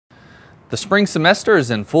The spring semester is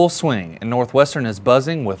in full swing and Northwestern is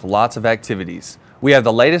buzzing with lots of activities. We have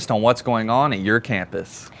the latest on what's going on at your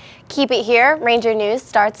campus. Keep it here. Ranger News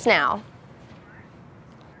starts now.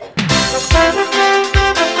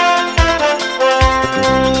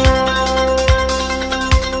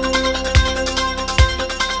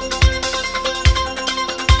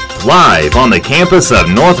 Live on the campus of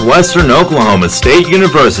Northwestern Oklahoma State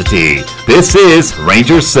University, this is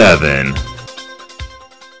Ranger 7.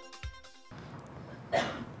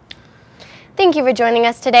 Thank you for joining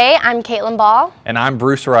us today. I'm Caitlin Ball. And I'm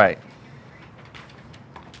Bruce Wright.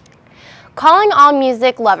 Calling all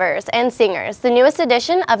music lovers and singers, the newest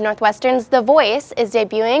edition of Northwestern's The Voice is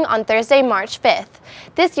debuting on Thursday, March 5th.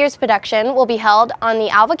 This year's production will be held on the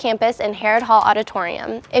Alva campus in Harrod Hall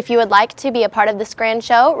Auditorium. If you would like to be a part of this grand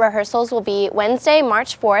show, rehearsals will be Wednesday,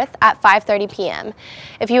 March 4th at 5:30 p.m.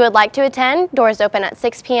 If you would like to attend, doors open at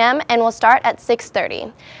 6 p.m. and will start at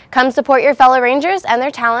 6:30. Come support your fellow Rangers and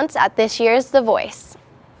their talents at this year's The Voice.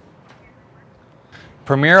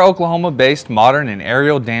 Premier Oklahoma-based modern and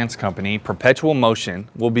aerial dance company Perpetual Motion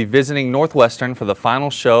will be visiting Northwestern for the final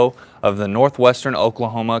show of the Northwestern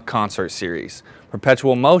Oklahoma Concert Series.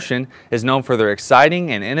 Perpetual Motion is known for their exciting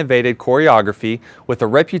and innovative choreography with a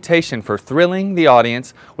reputation for thrilling the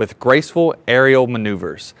audience with graceful aerial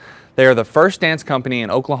maneuvers. They are the first dance company in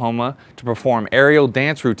Oklahoma to perform aerial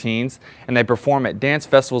dance routines, and they perform at dance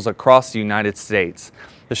festivals across the United States.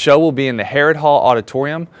 The show will be in the Harrod Hall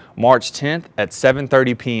Auditorium March 10th at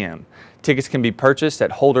 7:30 p.m. Tickets can be purchased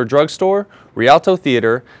at Holder Drugstore, Rialto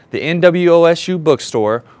Theater, the NWOSU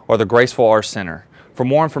Bookstore, or the Graceful Arts Center. For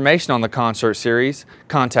more information on the concert series,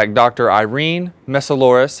 contact Dr. Irene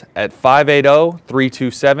Messaloris at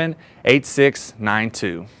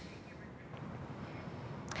 580-327-8692.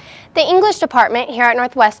 The English department here at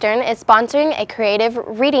Northwestern is sponsoring a creative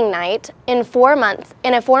reading night in a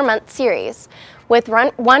four-month series, with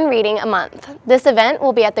one reading a month. This event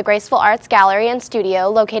will be at the Graceful Arts Gallery and Studio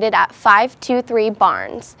located at 523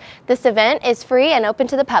 Barnes. This event is free and open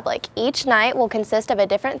to the public. Each night will consist of a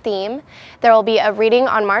different theme. There will be a reading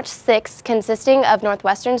on March 6th consisting of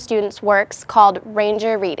Northwestern students' works called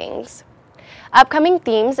Ranger Readings. Upcoming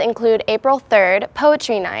themes include April 3rd,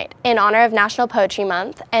 Poetry Night, in honor of National Poetry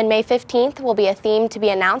Month, and May 15th will be a theme to be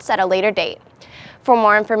announced at a later date. For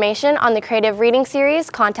more information on the Creative Reading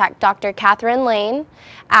Series, contact Dr. Catherine Lane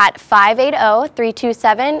at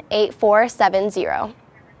 580-327-8470.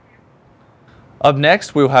 Up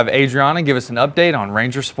next, we will have Adriana give us an update on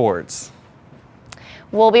Ranger sports.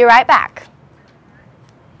 We'll be right back.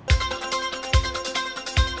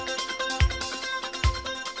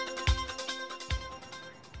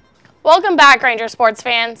 Welcome back, Ranger sports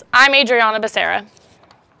fans. I'm Adriana Becerra.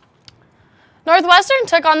 Northwestern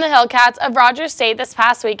took on the Hillcats of Rogers State this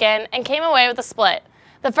past weekend and came away with a split.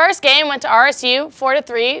 The first game went to RSU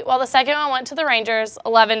 4-3, while the second one went to the Rangers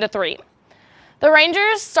 11-3. The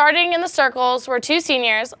Rangers starting in the circles were two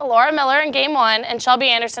seniors, Laura Miller in game one and Shelby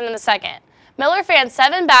Anderson in the second. Miller fanned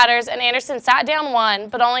 7 batters and Anderson sat down 1,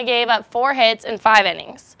 but only gave up 4 hits in 5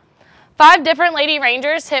 innings. 5 different Lady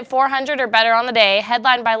Rangers hit 400 or better on the day,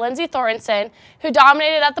 headlined by Lindsay Thornton, who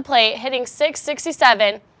dominated at the plate, hitting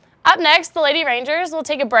 .667. Up next, the Lady Rangers will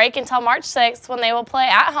take a break until March 6th when they will play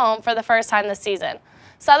at home for the first time this season.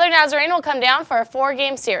 Southern Nazarene will come down for a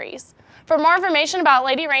 4-game series. For more information about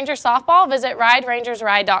Lady Ranger softball, visit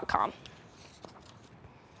riderangersride.com.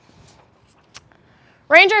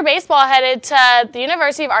 Ranger baseball headed to the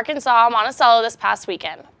University of Arkansas Monticello this past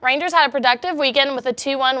weekend. Rangers had a productive weekend with a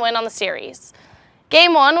 2-1 win on the series.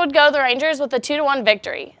 Game 1 would go to the Rangers with a 2-1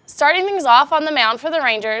 victory. Starting things off on the mound for the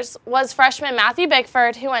Rangers was freshman Matthew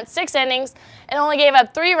Bickford, who went 6 innings and only gave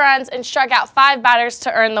up 3 runs and struck out 5 batters to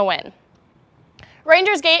earn the win.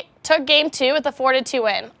 Rangers took Game 2 with a 4-2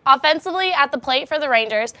 win. Offensively at the plate for the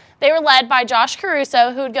Rangers, they were led by Josh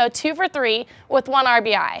Caruso, who would go 2 for 3 with 1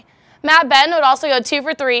 RBI. Matt Benn would also go 2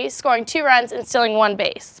 for 3, scoring 2 runs and stealing 1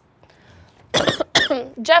 base.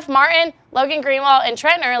 Jeff Martin, Logan Greenwald, and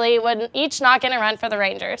Trent Early would each knock in a run for the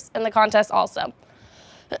Rangers in the contest also.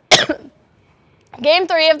 Game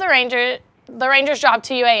 3 of the Rangers dropped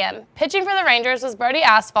to UAM. Pitching for the Rangers was Brody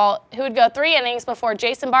Asphalt, who would go 3 innings before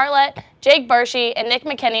Jason Bartlett, Jake Bershey, and Nick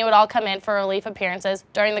McKinney would all come in for relief appearances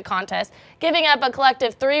during the contest, giving up a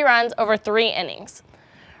collective 3 runs over 3 innings.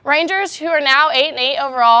 Rangers, who are now 8-8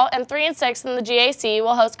 overall and 3-6 in the GAC,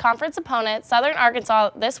 will host conference opponent Southern Arkansas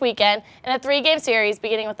this weekend in a 3-game series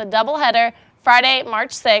beginning with a doubleheader Friday, March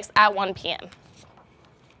 6th at 1 p.m.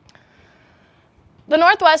 The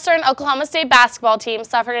Northwestern Oklahoma State basketball team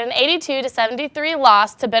suffered an 82-73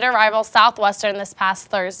 loss to bitter rival Southwestern this past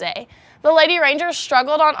Thursday. The Lady Rangers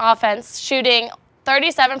struggled on offense, shooting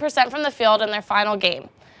 37% from the field in their final game.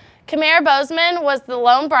 Kamara Bozeman was the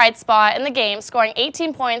lone bright spot in the game, scoring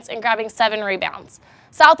 18 points and grabbing 7 rebounds.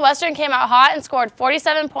 Southwestern came out hot and scored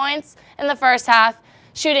 47 points in the first half,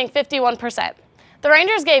 shooting 51%. The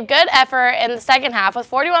Rangers gave good effort in the second half with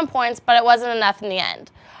 41 points, but it wasn't enough in the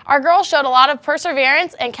end. Our girls showed a lot of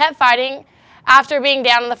perseverance and kept fighting after being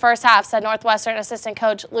down in the first half, said Northwestern assistant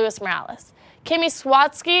coach Luis Morales. Kimmy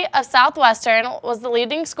Swatsky of Southwestern was the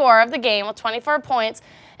leading scorer of the game with 24 points,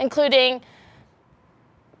 including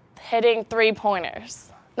hitting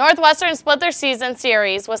 3-pointers. Northwestern split their season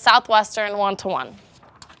series with Southwestern 1-1.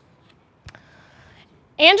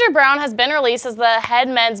 Andrew Brown has been released as the head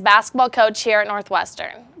men's basketball coach here at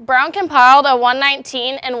Northwestern. Brown compiled a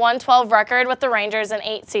 119 and 112 record with the Rangers in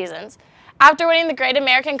 8 seasons. After winning the Great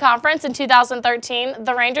American Conference in 2013,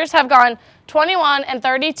 the Rangers have gone 21 and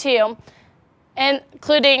 32,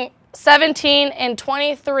 including 17 and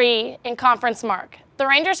 23 in conference mark. The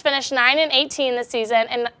Rangers finished 9 and 18 this season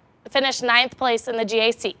and finished 9th place in the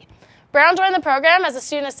GAC. Brown joined the program as a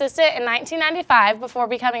student assistant in 1995 before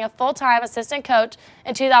becoming a full-time assistant coach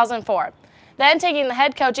in 2004, then taking the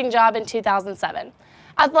head coaching job in 2007.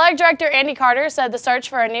 Athletic Director Andy Carter said the search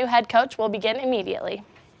for a new head coach will begin immediately.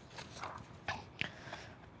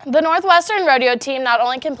 The Northwestern rodeo team not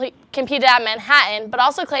only competed at Manhattan, but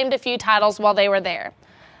also claimed a few titles while they were there.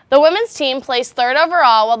 The women's team placed 3rd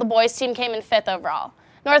overall, while the boys' team came in 5th overall.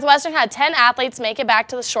 Northwestern had 10 athletes make it back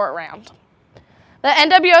to the short round. The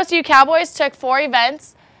NWSU Cowboys took 4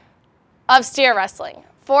 events of steer wrestling.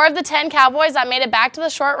 4 of the 10 Cowboys that made it back to the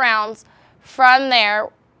short rounds from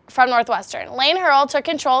Northwestern. Lane Hurl took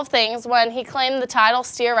control of things when he claimed the title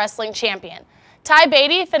steer wrestling champion. Ty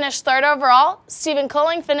Beatty finished 3rd overall, Stephen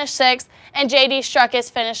Culling finished 6th, and J.D.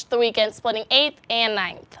 Struckis finished the weekend splitting 8th and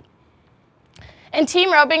 9th. In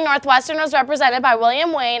team roping, Northwestern was represented by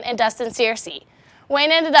William Wayne and Dustin Searcy.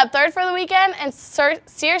 Wayne ended up 3rd for the weekend, and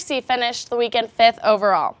Searcy finished the weekend 5th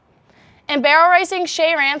overall. In barrel racing,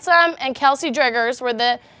 Shay Ransom and Kelsey Driggers were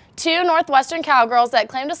the 2 Northwestern Cowgirls that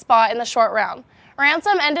claimed a spot in the short round.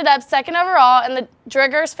 Ransom ended up 2nd overall, and the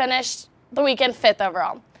Driggers finished the weekend 5th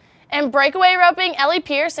overall. In breakaway roping, Ellie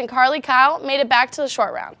Pierce and Carly Kyle made it back to the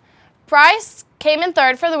short round. Price came in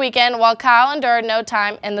 3rd for the weekend, while Kyle endured no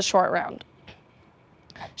time in the short round.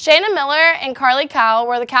 Shayna Miller and Carly Kyle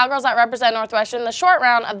were the Cowgirls that represent Northwestern in the short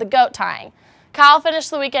round of the goat tying. Kyle finished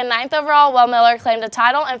the weekend 9th overall, while Miller claimed a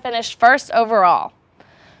title and finished 1st overall.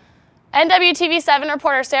 NWTV7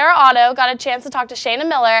 reporter Sarah Otto got a chance to talk to Shayna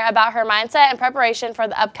Miller about her mindset and preparation for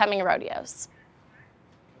the upcoming rodeos.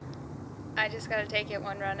 I just got to take it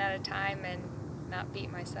one run at a time and not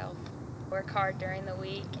beat myself. Work hard during the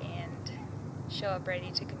week and show up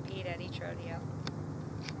ready to compete at each rodeo.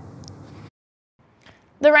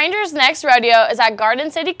 The Rangers' next rodeo is at Garden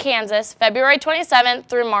City, Kansas, February 27th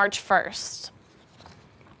through March 1st.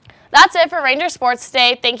 That's it for Ranger Sports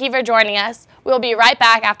Today. Thank you for joining us. We'll be right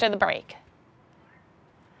back after the break.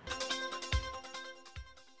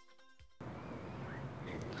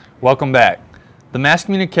 Welcome back. The Mass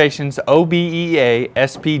Communications OBEA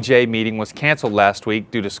SPJ meeting was canceled last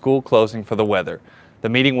week due to school closing for the weather. The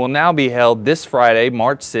meeting will now be held this Friday,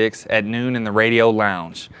 March 6th at noon in the Radio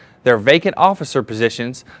Lounge. There are vacant officer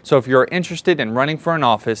positions, so if you're interested in running for an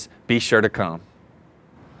office, be sure to come.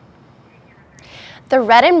 The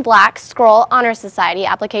Red and Black Scroll Honor Society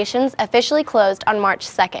applications officially closed on March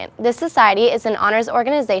 2nd. This society is an honors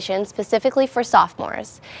organization specifically for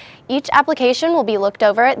sophomores. Each application will be looked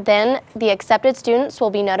over, then the accepted students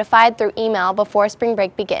will be notified through email before spring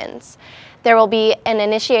break begins. There will be an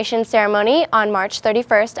initiation ceremony on March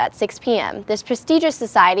 31st at 6 p.m. This prestigious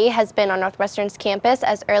society has been on Northwestern's campus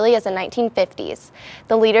as early as the 1950s.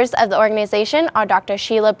 The leaders of the organization are Dr.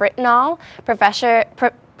 Sheila Brittenall,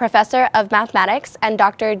 Professor of Mathematics, and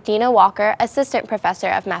Dr. Dina Walker, Assistant Professor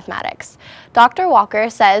of Mathematics. Dr. Walker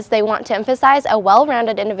says they want to emphasize a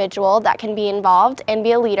well-rounded individual that can be involved and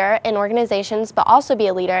be a leader in organizations, but also be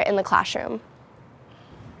a leader in the classroom.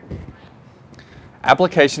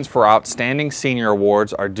 Applications for Outstanding Senior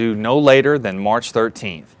Awards are due no later than March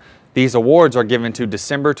 13th. These awards are given to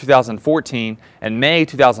December 2014 and May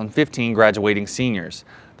 2015 graduating seniors.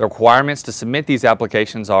 The requirements to submit these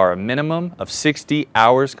applications are a minimum of 60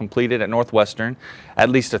 hours completed at Northwestern, at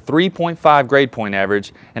least a 3.5 grade point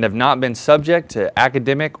average, and have not been subject to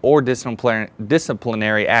academic or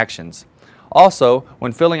disciplinary actions. Also,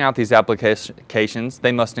 when filling out these applications,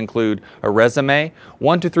 they must include a resume,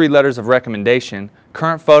 1 to 3 letters of recommendation,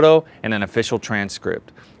 current photo, and an official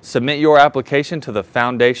transcript. Submit your application to the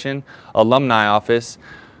Foundation Alumni Office.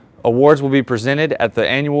 Awards will be presented at the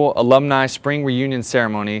annual Alumni Spring Reunion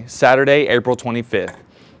Ceremony, Saturday, April 25th.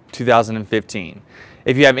 2015.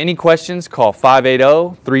 If you have any questions, call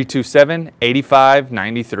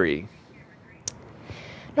 580-327-8593.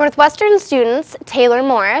 Northwestern students Taylor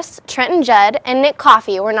Morris, Trenton Judd, and Nick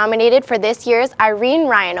Coffey were nominated for this year's Irene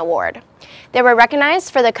Ryan Award. They were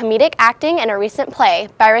recognized for the comedic acting in a recent play.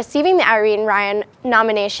 By receiving the Irene Ryan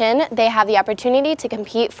nomination, they have the opportunity to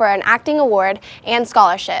compete for an acting award and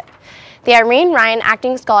scholarship. The Irene Ryan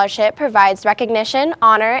Acting Scholarship provides recognition,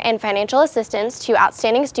 honor, and financial assistance to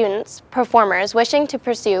outstanding students, performers wishing to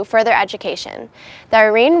pursue further education. The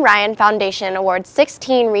Irene Ryan Foundation awards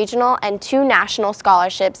 16 regional and 2 national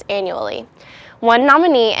scholarships annually. One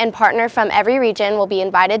nominee and partner from every region will be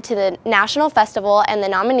invited to the national festival, and the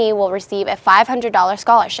nominee will receive a $500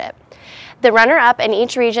 scholarship. The runner-up in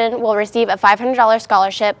each region will receive a $500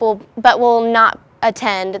 scholarship, but will not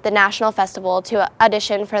attend the national festival to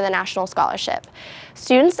audition for the national scholarship.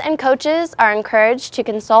 Students and coaches are encouraged to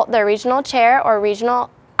consult their regional chair or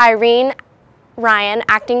regional Irene Ryan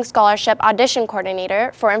Acting Scholarship Audition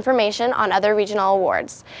Coordinator for information on other regional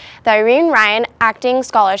awards. The Irene Ryan Acting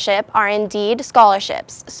Scholarship are indeed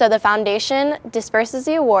scholarships, so the foundation disperses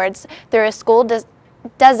the awards through a school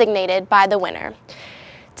designated by the winner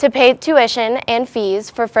to pay tuition and fees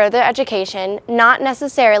for further education, not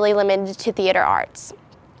necessarily limited to theater arts.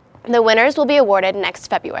 The winners will be awarded next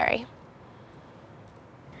February.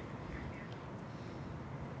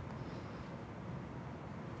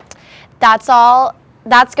 That's all.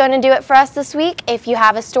 That's going to do it for us this week. If you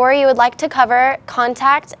have a story you would like to cover,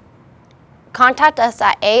 contact us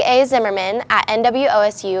at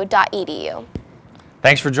aazimmerman@nwosu.edu.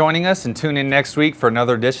 Thanks for joining us, and tune in next week for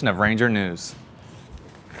another edition of Ranger News.